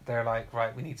they're like,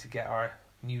 right, we need to get our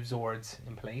new Zords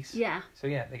in place. Yeah. So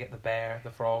yeah, they get the bear, the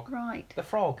frog. Right. The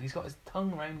frog, he's got his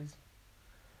tongue around his...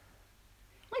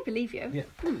 I believe you. Yeah.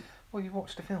 Well, you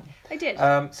watched the film. I did.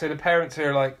 So the parents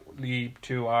are like, leap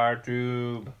to our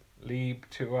doom. Leap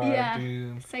to our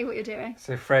doom. Say what you're doing.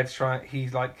 So Fred's trying,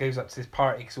 he's like, goes up to this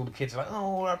party because all the kids are like,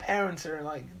 oh, our parents are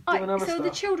like doing other stuff. So the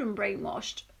children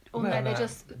brainwashed? Or no, they're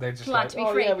just glad like, to be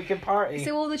free? Yeah, we can party.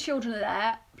 So all the children are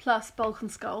there, plus Bulk and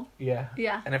Skull. Yeah.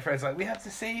 Yeah. And then Fred's like, we have to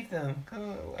save them.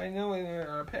 Oh, I know they're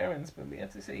our parents, but we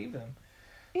have to save them.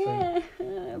 Yeah,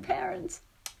 parents.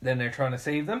 Then they're trying to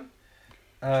save them.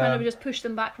 Trying to just push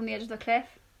them back from the edge of the cliff.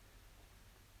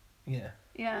 Yeah.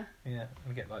 Yeah. Yeah,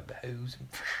 and get like the hose.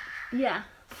 Yeah.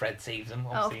 Fred saves them,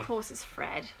 Oh, obviously. of course it's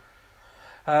Fred.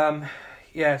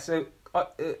 Yeah, so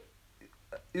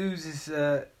Ooze is,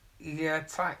 he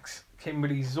attacks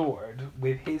Kimberly Zord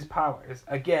with his powers.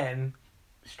 Again,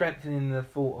 strengthening the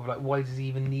thought of like, why does he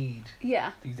even need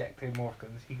these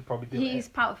Ectomorphicons? He could probably do it. He's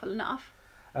powerful enough.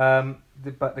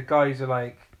 But the guys are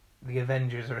like, the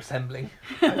Avengers are assembling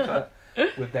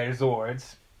with their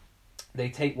Zords. They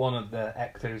take one of the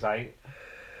Ectos out,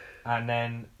 and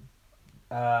then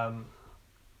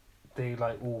they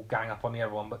like all gang up on the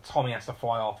other one. But Tommy has to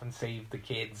fly off and save the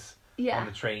kids on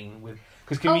the train because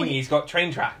He's got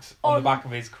train tracks on the back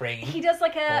of his crane. He does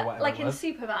like in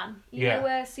Superman. You know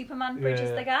where Superman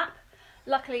bridges the gap.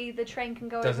 Luckily, the train can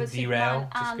go over Superman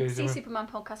and see Superman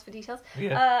podcast for details.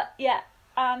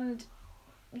 And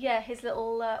his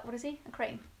little what is he? A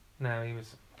crane? No, he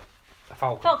was a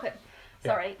falcon. Falcon.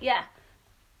 Sorry,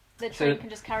 The train can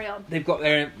just carry on. They've got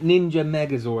their Ninja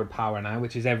Megazord power now,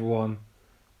 which is everyone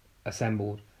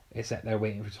assembled, except they're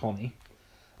waiting for Tommy.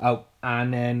 Oh,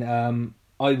 and then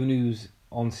Ivan Ooze,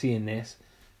 on seeing this,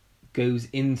 goes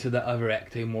into the other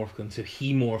Ectomorphicon, so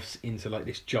he morphs into like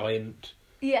this giant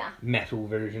metal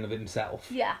version of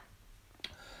himself. Yeah.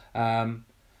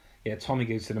 Tommy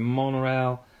goes to the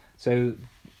monorail. So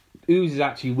Ooze is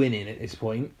actually winning at this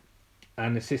point,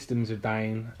 and the systems are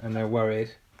down, and they're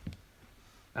worried.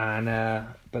 And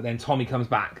but then Tommy comes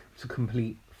back to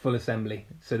complete full assembly,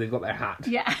 so they've got their hat.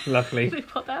 Yeah, luckily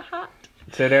they've got their hat.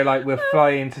 So they're like, we'll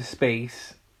fly into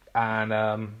space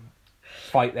and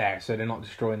fight there, so they're not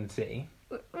destroying the city.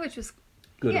 Which was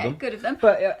good of them. Good of them.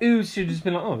 But Ooze should have just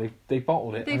been like, oh, they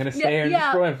bottled it. I'm going to stay here and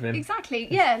destroy everything. Exactly.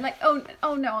 Yeah, like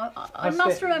oh no, I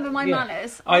must remember my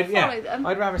manners. I'll follow them.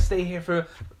 I'd rather stay here for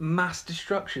mass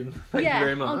destruction. Thank you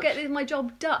very much. I'll get my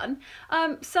job done.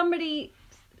 Somebody,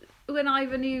 when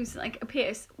Ivan Ooze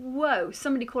appears,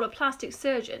 somebody call a plastic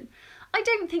surgeon. I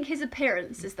don't think his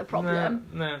appearance is the problem.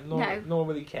 No. Nor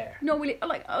will he care. Nor will he,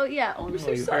 I'm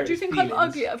so sorry. Do you think I'm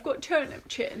ugly? I've got turnip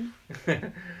chin.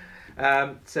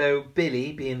 So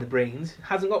Billy, being the brains,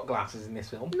 hasn't got glasses in this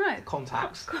film. No.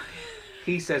 Contacts.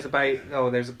 He says about,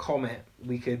 there's a comet.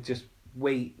 We could just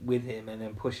wait with him and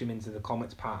then push him into the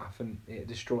comet's path and it'd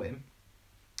destroy him.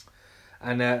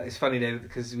 And it's funny though,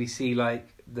 because we see like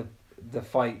the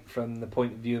fight from the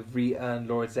point of view of Rita and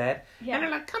Lord Zed. Yeah. And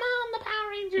they're like, come on, the Power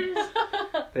Rangers!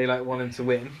 They want him to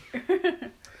win.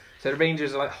 So the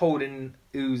Rangers are holding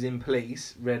Ooze in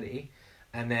place, ready.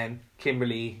 And then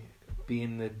Kimberly,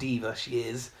 being the diva she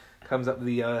is, comes up with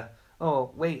the,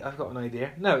 oh, wait, I've got an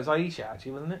idea. No, it's Aisha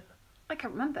actually, wasn't it? I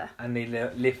can't remember. And they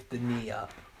lift the knee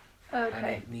up. Okay. And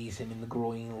it knees him in the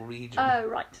groinal region. Oh,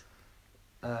 right.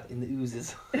 In the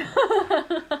oozes.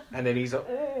 And then he's like,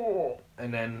 oh!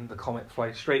 And then the comet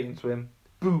flies straight into him.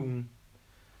 Boom!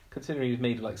 Considering he was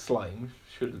made of slime,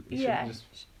 shouldn't just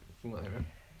whatever.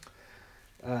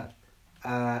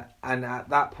 And at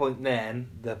that point, then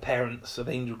the parents of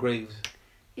Angel Graves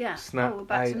snap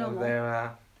out of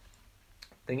their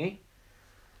thingy.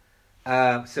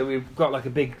 So we've got a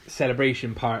big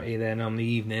celebration party then on the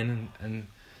evening, and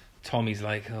Tommy's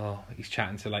he's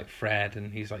chatting to Fred,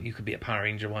 and he's like, you could be a Power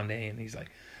Ranger one day, and he's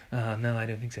like, no, I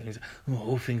don't think so. And he's like,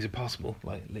 all things are possible.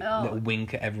 Little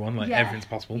wink at everyone, everything's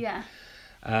possible. Yeah.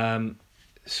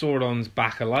 Sordon's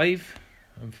back alive,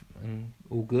 and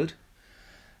all good.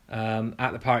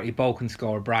 At the party, Bulk and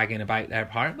Skull are bragging about their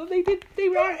part, but they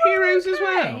were heroes as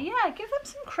well. Yeah, give them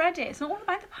some credit. It's not all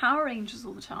about the Power Rangers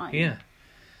all the time. Yeah.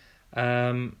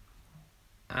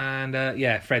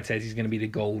 Fred says he's going to be the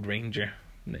Gold Ranger.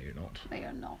 No, you're not. No,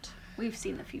 you're not. We've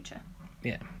seen the future.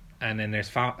 Yeah. And then there's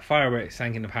fireworks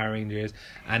thanking the Power Rangers.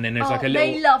 And then there's a little...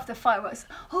 they love the fireworks.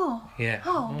 Oh. Yeah.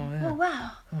 Oh,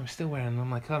 wow. Oh, I'm still wearing all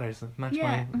my colours to match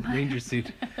my Ranger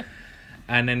suit.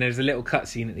 And then there's a little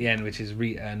cutscene at the end, which is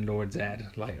Rita and Lord Zed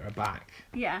are back.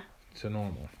 Yeah. So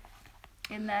normal.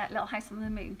 In their little house on the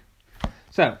moon.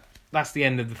 So, that's the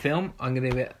end of the film. I'm going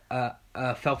to give it a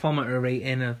Filmometer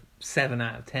rating of 7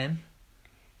 out of 10.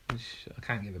 Which I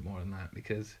can't give it more than that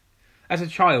because as a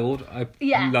child, I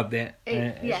loved it.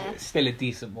 It's still a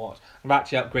decent watch. I've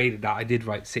actually upgraded that. I did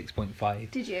write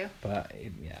 6.5. Did you? But,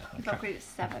 I've upgraded to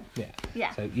 7.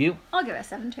 Yeah. So, you? I'll give it a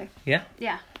 7 too. Yeah?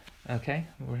 Yeah. Okay.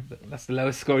 That's the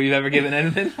lowest score you've ever given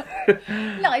anything.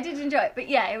 No, I did enjoy it. But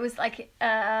yeah, it was like...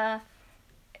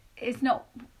 it's not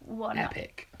one...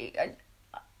 Epic.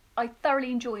 I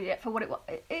thoroughly enjoyed it for what it was.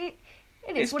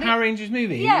 It's a Power Rangers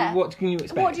movie. Yeah. What can you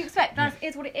expect? What do you expect? That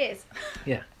is what it is.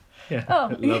 Yeah.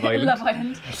 Oh, Love Island. Love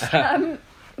Island.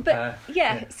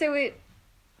 So it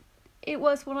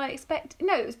was what I expected.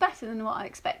 No, it was better than what I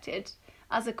expected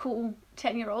as a cool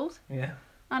 10-year-old. Yeah.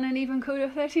 And an even cooler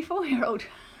 34-year-old.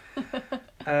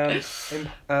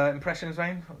 Impressions,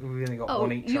 Ryan? We've only got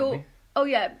one each, haven't we? Oh,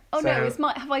 yeah. Oh, So, no, it's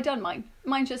my... Have I done mine?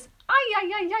 Mine's just...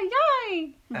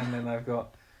 Ay. And then I've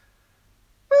got...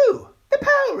 Ooh, the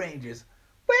Power Rangers.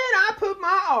 Where'd I put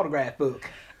my autograph book?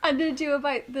 And then do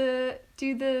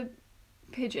the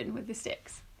pigeon with the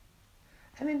sticks.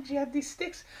 And then she had these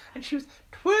sticks and she was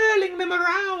twirling them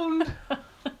around.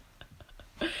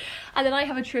 And then I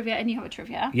have a trivia and you have a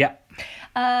trivia. Yeah.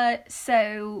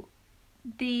 So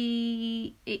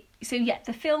the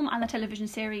film and the television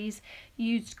series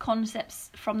used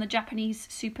concepts from the Japanese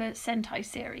Super Sentai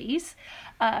series.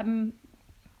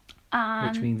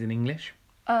 Which means in English?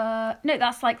 No,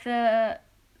 that's like the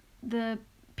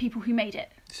people who made it.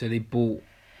 So they bought...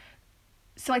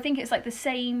 So I think it's like the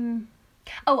same...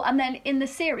 Oh, and then in the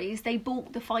series, they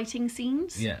bought the fighting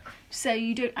scenes. Yeah. So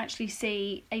you don't actually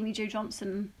see Amy Jo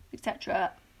Johnson,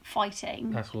 etc.,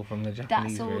 fighting. That's all from the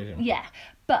Japanese version. Yeah.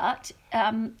 But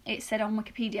it said on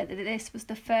Wikipedia that this was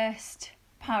the first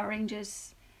Power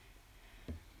Rangers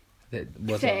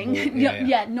thing.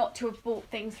 Yeah, not to have bought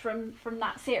things from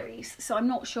that series. So I'm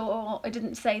not sure. It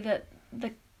didn't say that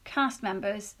the cast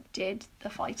members did the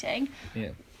fighting. Yeah.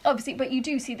 Obviously, but you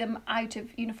do see them out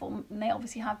of uniform, and they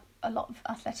obviously have a lot of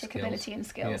athletic ability and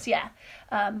skills. Yeah.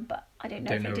 But I don't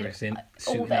know if they did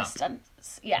all their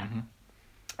stunts. Yeah. Mm-hmm.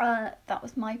 That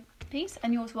was my piece,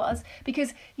 and yours was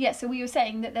because so we were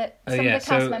saying that some of the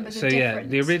cast members are different.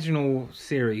 The original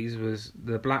series was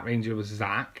the Black Ranger was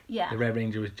Zach, the Red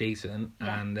Ranger was Jason,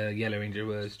 and the Yellow Ranger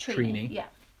was Trini. Yeah.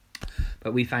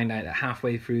 But we found out that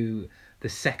halfway through the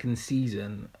second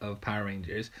season of Power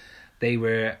Rangers, they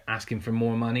were asking for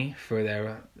more money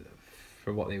for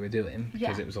what they were doing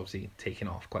because it was obviously taking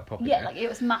off quite popular. Yeah, like it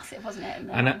was massive, wasn't it? In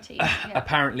the 90s.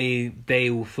 Apparently, they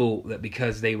all thought that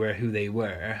because they were who they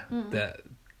were, that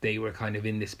they were kind of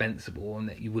indispensable and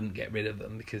that you wouldn't get rid of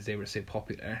them because they were so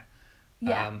popular.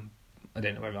 Yeah. I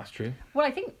don't know whether that's true. Well,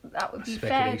 I think that would be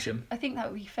fair. I think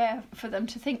that would be fair for them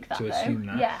to think that, assume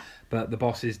that. Yeah. But the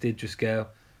bosses did just go,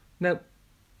 nope,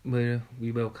 we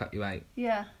will cut you out.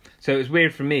 Yeah. So it was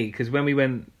weird for me because when we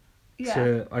went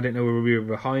Yeah. I don't know whether we were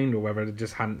behind or whether they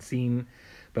just hadn't seen,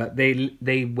 but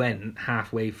they went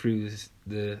halfway through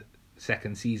the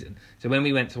second season. So when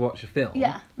we went to watch the film,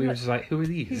 we were just like, who are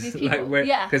these? Who's these people?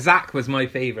 Because Zach was my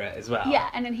favourite as well. Yeah,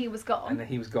 and then he was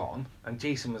gone. And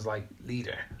Jason was like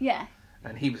leader. Yeah.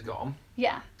 And he was gone.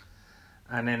 Yeah.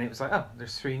 And then it was like, oh,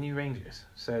 there's 3 new Rangers.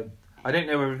 So I don't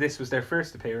know whether this was their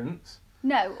first appearance.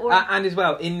 No. Or and as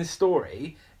well, in the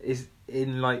story, is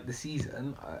in like the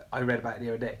season, I read about it the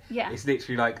other day. Yeah. It's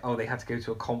literally like, oh, they had to go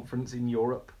to a conference in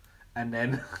Europe. And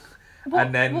then...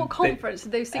 What conference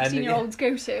did those 16-year-olds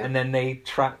go to? And then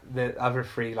the other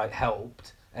 3 like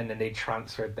helped, and then they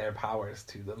transferred their powers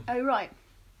to them. Oh, right.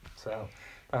 So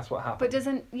that's what happened. But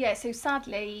so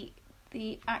sadly,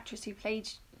 the actress who played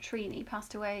Trini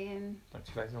passed away in... Like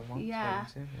 2001? Yeah.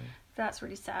 That's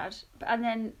really sad. And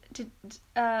then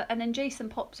Jason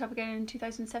popped up again in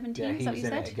 2017. Yeah, he was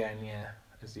in it again. Yeah,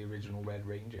 as the original Red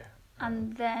Ranger.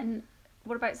 And then,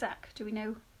 what about Zach? Do we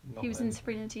know? He was in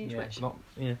Sabrina the Teenage Witch.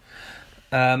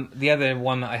 The other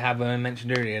one that I have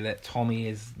mentioned earlier, that Tommy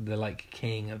is the like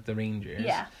king of the Rangers.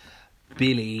 Yeah.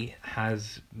 Billy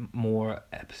has more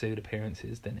episode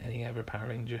appearances than any other Power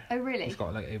Ranger. Oh, really? He's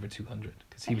got like over 200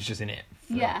 because he was just in it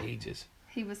for ages.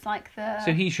 He was like the...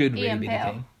 So he should really be the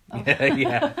king. Oh.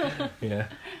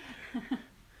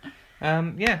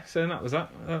 Yeah. So that was that.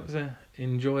 That was a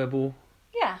enjoyable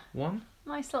one.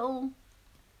 Nice little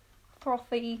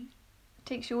frothy,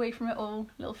 takes you away from it all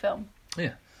little film.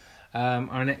 Yeah.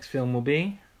 Our next film will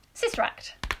be Sister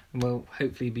Act. We'll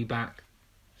hopefully be back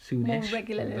soonish. More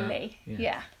regularly.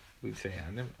 Yeah. We'd say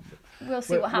we'll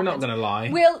see what happens. We're not going to lie.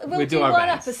 We'll do one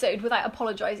episode without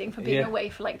apologising for being away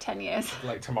for like 10 years.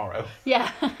 Like tomorrow.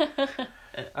 Yeah.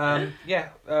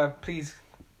 Please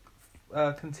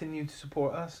continue to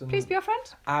support us. And please be our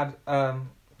friend. Add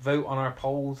vote on our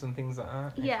polls and things like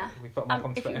that. Yeah. We put them up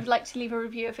on If Twitter. you would like to leave a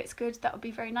review if it's good, that would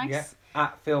be very nice. Yeah.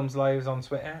 At Films Lives on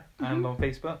Twitter and on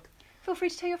Facebook. Feel free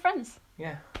to tell your friends.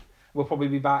 Yeah. We'll probably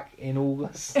be back in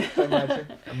August, I imagine.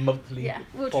 A monthly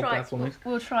podcast almost.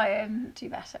 We'll try and do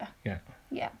better. Yeah.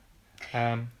 Yeah.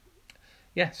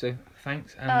 Yeah, so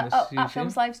thanks. And we'll see you at soon.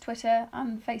 Films Lives Twitter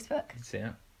and Facebook. Did you see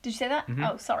that? Did you say that? Mhm.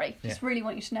 Oh, sorry. Yeah. Just really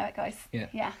want you to know it, guys. Yeah.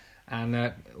 Yeah.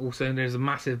 And also, there's a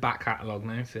massive back catalogue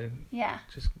now, so Yeah.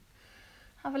 just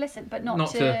Have a listen, but not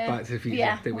to Back to the Future.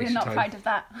 Yeah, Don't we're waste not your proud time. of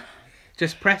that.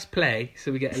 Just press play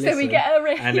so we get a So listen. we get a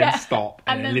and yeah. then stop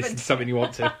and, And then then listen to something you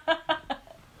want to.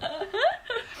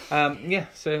 Yeah,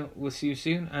 so we'll see you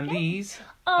soon. And these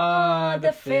are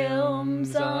the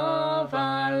films of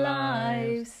our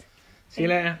lives. See you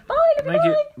later. Bye, Thank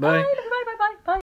you. bye. Bye. Bye.